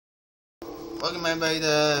Welcome everybody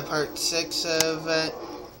to part 6 of the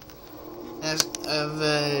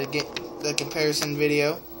comparison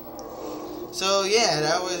video. So yeah,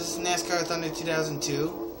 that was NASCAR Thunder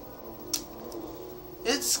 2002.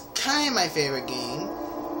 It's kind of my favorite game.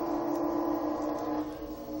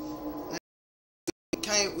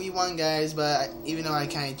 We won, guys, but even though I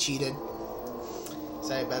kind of cheated,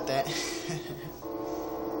 sorry about that.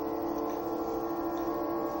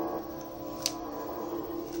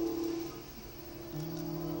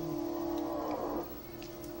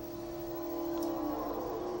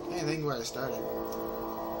 I think where I started.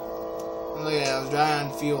 Look at that, I was dry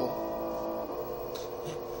on fuel.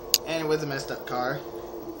 And with a messed up car.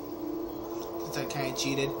 Since I kinda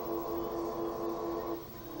cheated.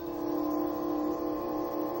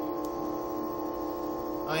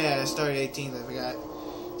 Oh yeah, I started 18th, I forgot.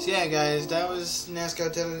 So yeah guys, that was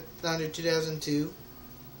NASCAR Thunder 2002.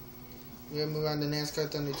 We're gonna move on to NASCAR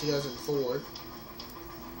Thunder 2004.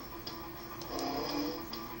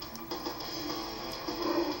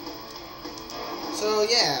 So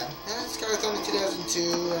yeah, NASCAR Daytona 2002.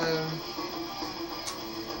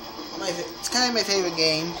 It's kind of my favorite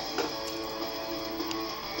game.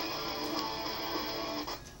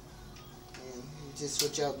 And just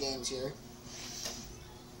switch out games here.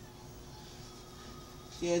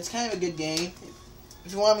 Yeah, it's kind of a good game.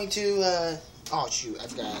 If you want me to, oh shoot, I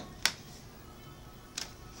forgot.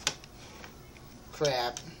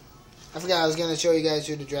 Crap. I forgot I was gonna show you guys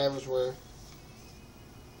who the drivers were.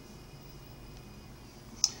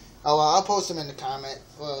 Oh, well, I'll post them in the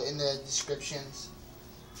in the descriptions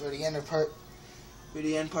for the end part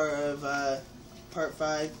of part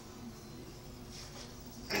 5.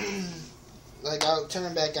 Like, I'll turn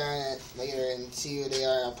them back on it later and see who they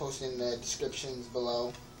are. I'll post in the descriptions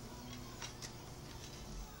below.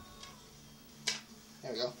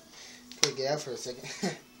 There we go. Quick, get out for a second.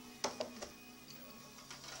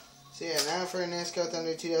 So yeah, now for NASCAR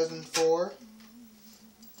Thunder 2004.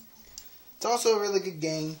 It's also a really good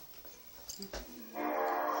game.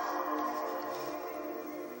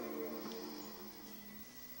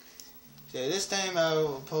 So this time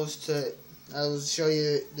I'll show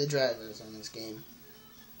you the drivers on this game.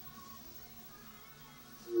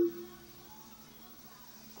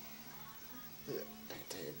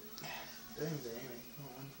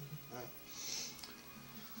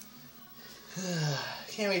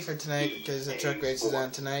 Can't wait for tonight because the truck race is on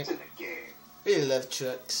tonight. Really love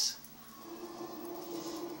trucks.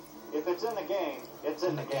 If it's in the game, it's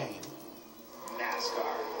in the game.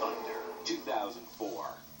 NASCAR Thunder 2004.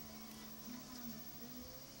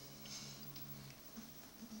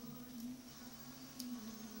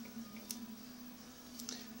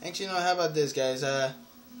 Actually, no, how about this, guys? After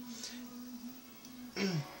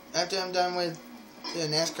I'm done with the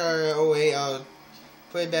NASCAR 08, I'll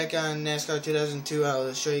put it back on NASCAR 2002.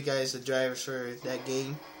 I'll show you guys the drivers for that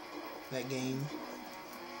game.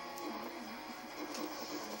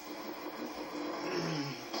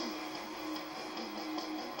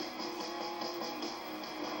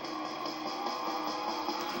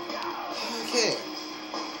 Okay.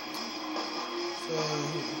 So,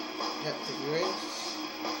 yep, the race.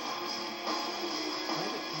 Why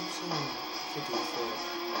did you say 54?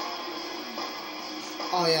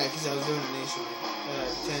 Oh yeah, because I was doing a nationwide.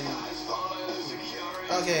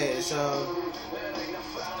 10. Okay, so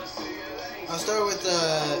I'll start with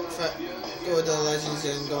go with the legends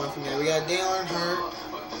and going from there. We got Dale Earnhardt,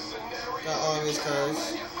 got all of his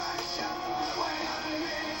cars.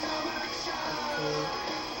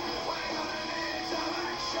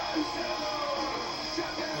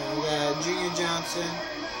 We got Junior Johnson,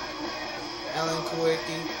 Alan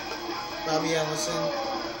Kulwicki, Bobby Ellison,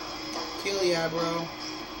 Keely Abro,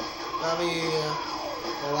 Bobby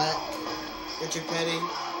Black, Richard Petty,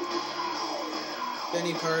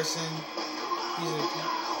 Benny Parson,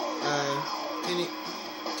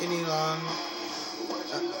 Kenny Long,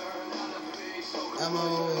 Emo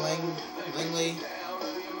Langley,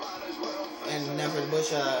 and Never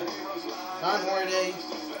Bush, Ron Hornaday,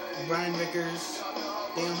 Brian Vickers,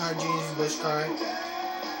 Dale Earnhardt Jr.'s Bush car,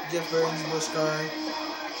 Jeff Burton's Bush car,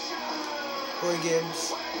 Corey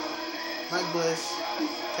Gibbs, Mike Bliss,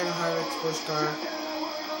 Kevin Harvick's Bush car,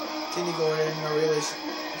 Kenny Gordon, no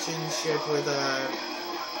relationship with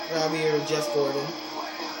Robbie or Jeff Gordon,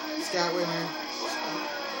 Scott Winter,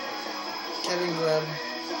 Kevin Grubb,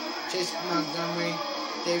 Chase Montgomery,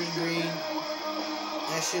 David Green,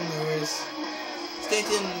 Ashton Lewis,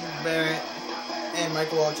 Stanton Barrett, and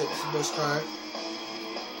Michael Waltrip's Bush car.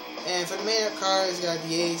 And for the made-up cars, you got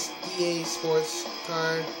the EA Sports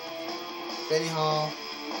car, Benny Hall,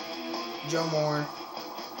 Joe Moore,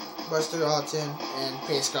 Buster Alton and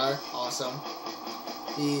Pace car, awesome.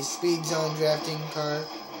 The Speed Zone drafting car,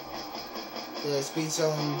 the Speed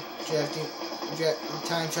Zone drafting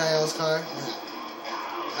time trials car.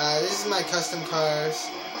 This is my custom cars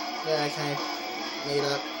that I kind of made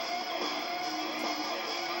up.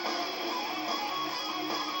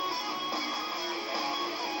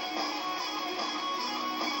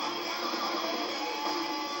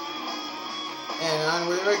 And on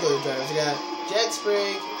with the regular drivers, I got Jack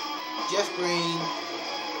Sprague, Jeff Green,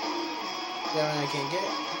 that one I can't get.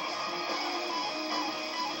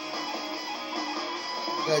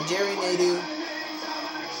 Got Jerry Nadeau,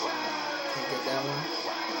 can't get that one.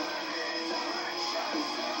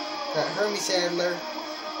 Got Hermie Sadler,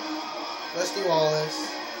 Rusty Wallace,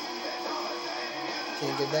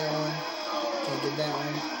 can't get that one, can't get that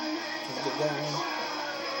one, can't get that one.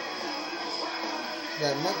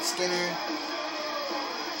 Got Mike Skinner,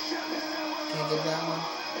 can't get that one,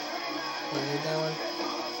 can't get that one.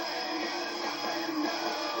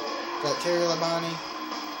 Got Terry Labonte,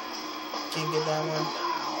 can't get that one,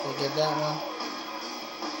 can't get that one.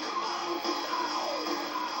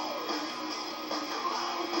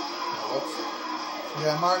 Whoops. We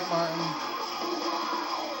got Mark Martin,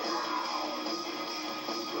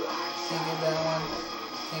 can't get that one,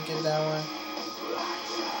 can't get that one.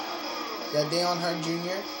 Got Dale Earnhardt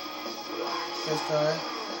Jr., first car,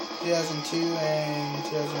 2002 and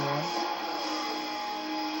 2001.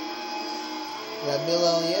 We got Bill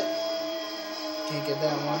Elliott, can't get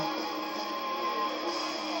that one,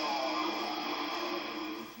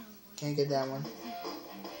 can't get that one.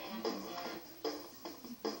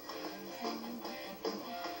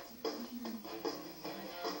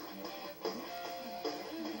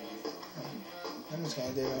 I'm just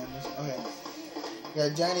gonna do it on this. Okay. We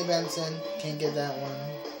got Johnny Benson, can't get that one.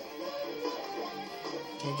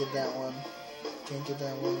 Can't get that one. Can't get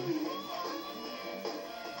that one.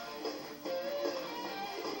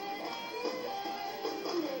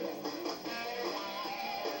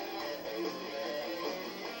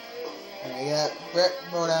 And we got Brett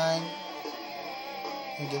Bodine.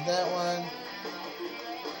 Can't get that one.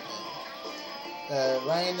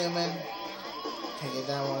 Ryan Newman. Can't get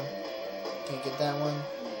that one. Can't get that one.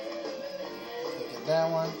 Can't get that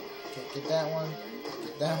one. Can't get that one. Can't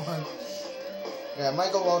get that one. We got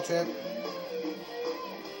Michael Waltrip.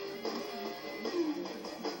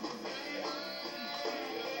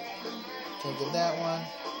 Can't get that one.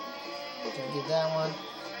 Can't get that one.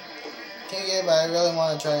 Can't get it, but I really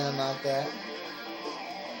want to try and unlock that.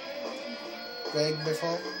 Greg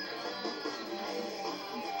Biffle.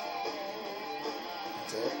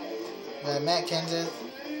 That's it. We got Matt Kenseth.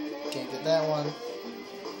 Can't get that one.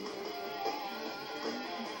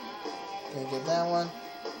 Can't get that one.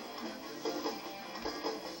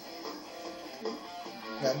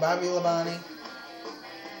 Got Bobby Labonte.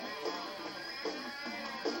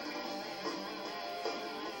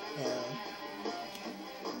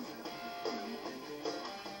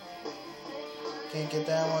 Can't get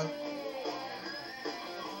that one.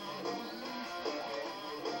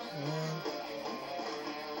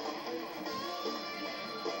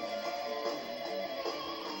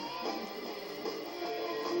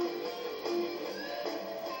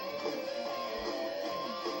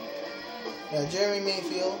 Got Jeremy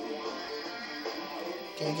Mayfield.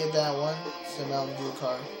 Can't get that one. It's a Mountain Dew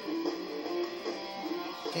car.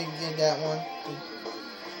 Can't get that one.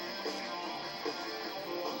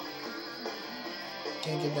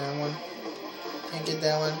 Can't get that one. Can't get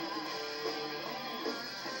that one.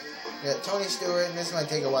 Got Tony Stewart, and this might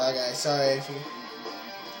take a while, guys. Sorry if you...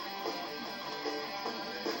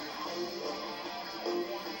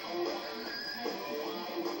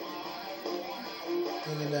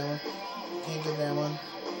 Can't get that one. Can't get that one.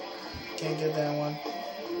 Can't get that one.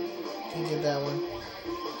 Can't get that one.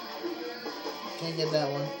 Can't get that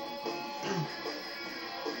one.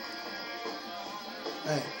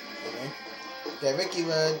 Alright. Got Ricky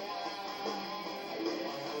Rudd.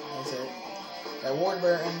 That's it. Got Ward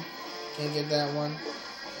Burton. Can't get that one.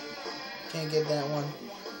 Can't get that one.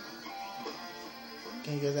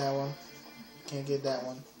 Can't get that one. Can't get that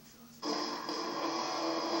one.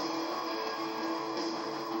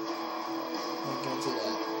 I can't see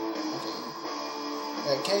that. Okay.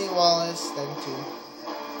 Got Kenny Wallace. That's 2.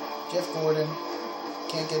 Jeff Gordon.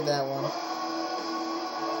 Can't get that one.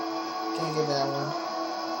 Can't get that one.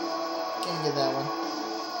 Can't get that one.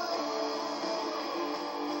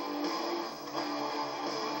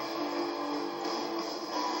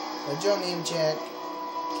 Joe Nemechek.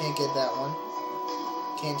 Can't get that one.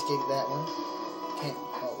 Can't get that one. Can't.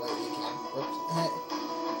 Oh, wait, you can. Whoops.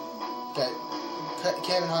 Got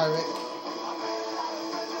Kevin Harvick.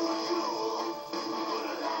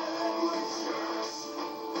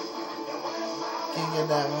 Can't get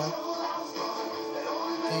that one.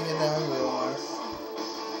 Can't get that one real hard.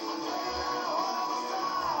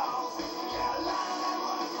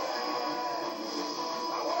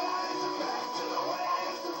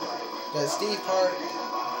 Got Steve Park.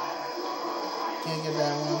 Can't get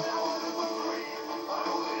that one.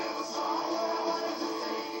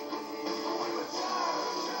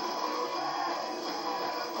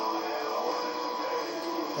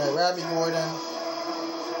 Got Robbie Gordon.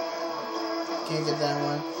 Can't get that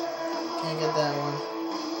one. Can't get that one.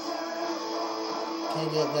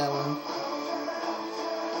 Can't get that one.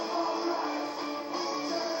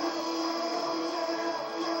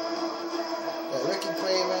 Got Ricky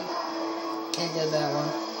Craven. Can't get that one.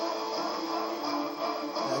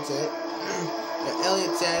 That's it. Got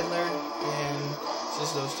Elliott Sadler, and it's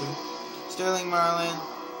just those two. Sterling Marlin.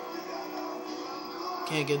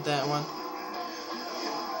 Can't get that one.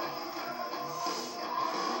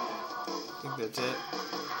 I think that's it.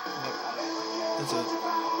 Yep. That's it.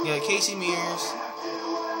 You got Casey Mears.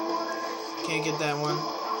 Can't get that one.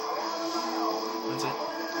 That's it.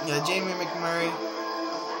 You got Jamie McMurray.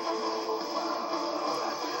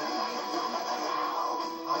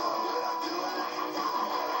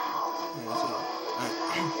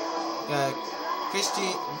 Got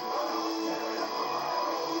Christian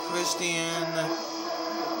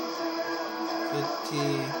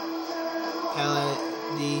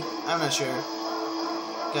Fittipaldi. I'm not sure.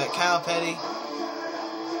 Got Kyle Petty.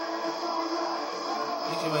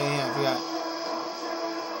 Actually, yeah, I forgot.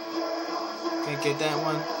 Can't get that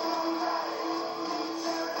one.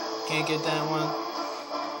 Can't get that one.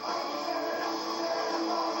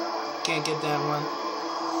 Can't get that one.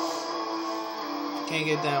 Can't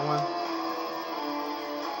get that one.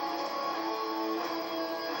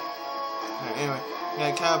 Alright, anyway.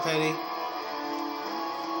 Got Kyle Petty.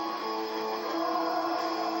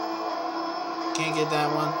 Can't get that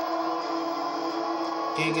one.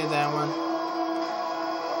 Can't get that one.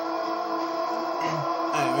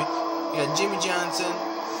 Alright, we got Jimmy Johnson.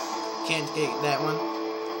 Can't get that one.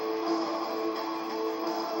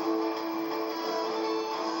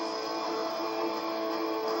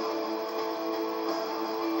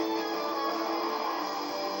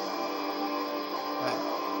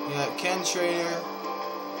 You got Ken Schrader.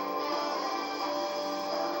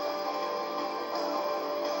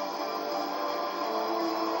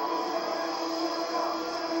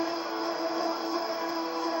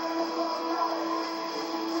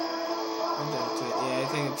 Yeah, I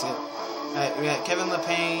think that's it. Alright, we got Kevin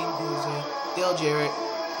LePayne, who's Dale Jarrett,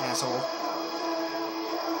 asshole.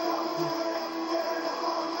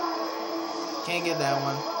 Can't get that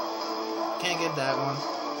one. Can't get that one.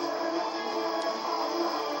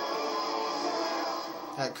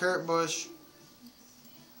 Got Kurt Busch.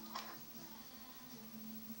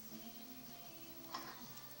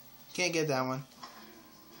 Can't get that one.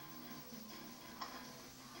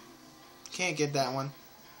 Can't get that one.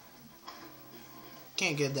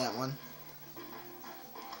 Can't get that one.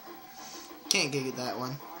 Can't get that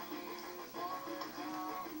one.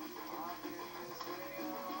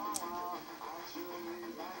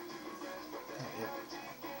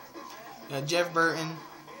 Jeff Burton.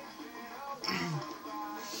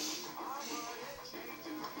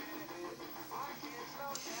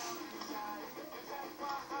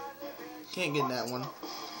 Can't get that one.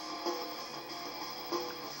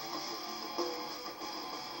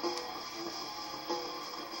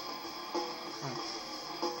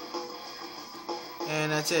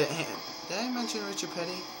 And that's it. Did I mention Richard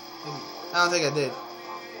Petty? I don't think I did.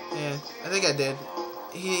 Yeah, I think I did.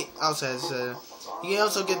 He also has. You can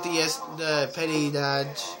also get the Petty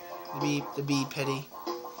Dodge, the B Petty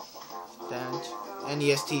Dodge, and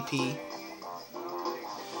the STP.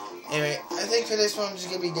 Anyway, I think for this one, I'm just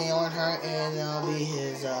gonna be Dale Earnhardt, and I'll be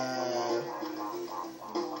his. I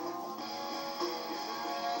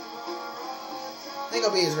think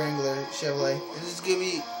I'll be his Wrangler Chevrolet. And this is gonna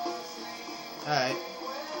be. Alright.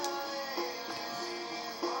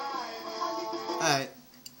 Alright.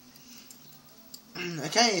 I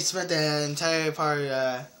kind of spent the entire part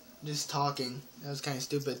just talking. That was kind of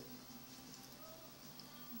stupid.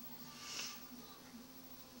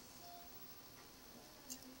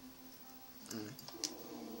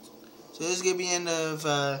 So this is going to be the end of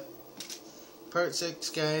part 6,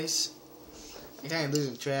 guys. I'm kind of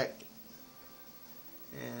losing track.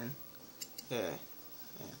 And, yeah.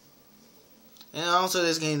 And also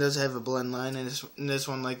this game does have a blend line in this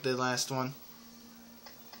one, like the last one.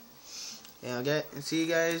 Yeah, okay. And see you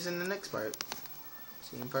guys in the next part.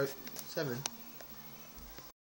 See you in part 7.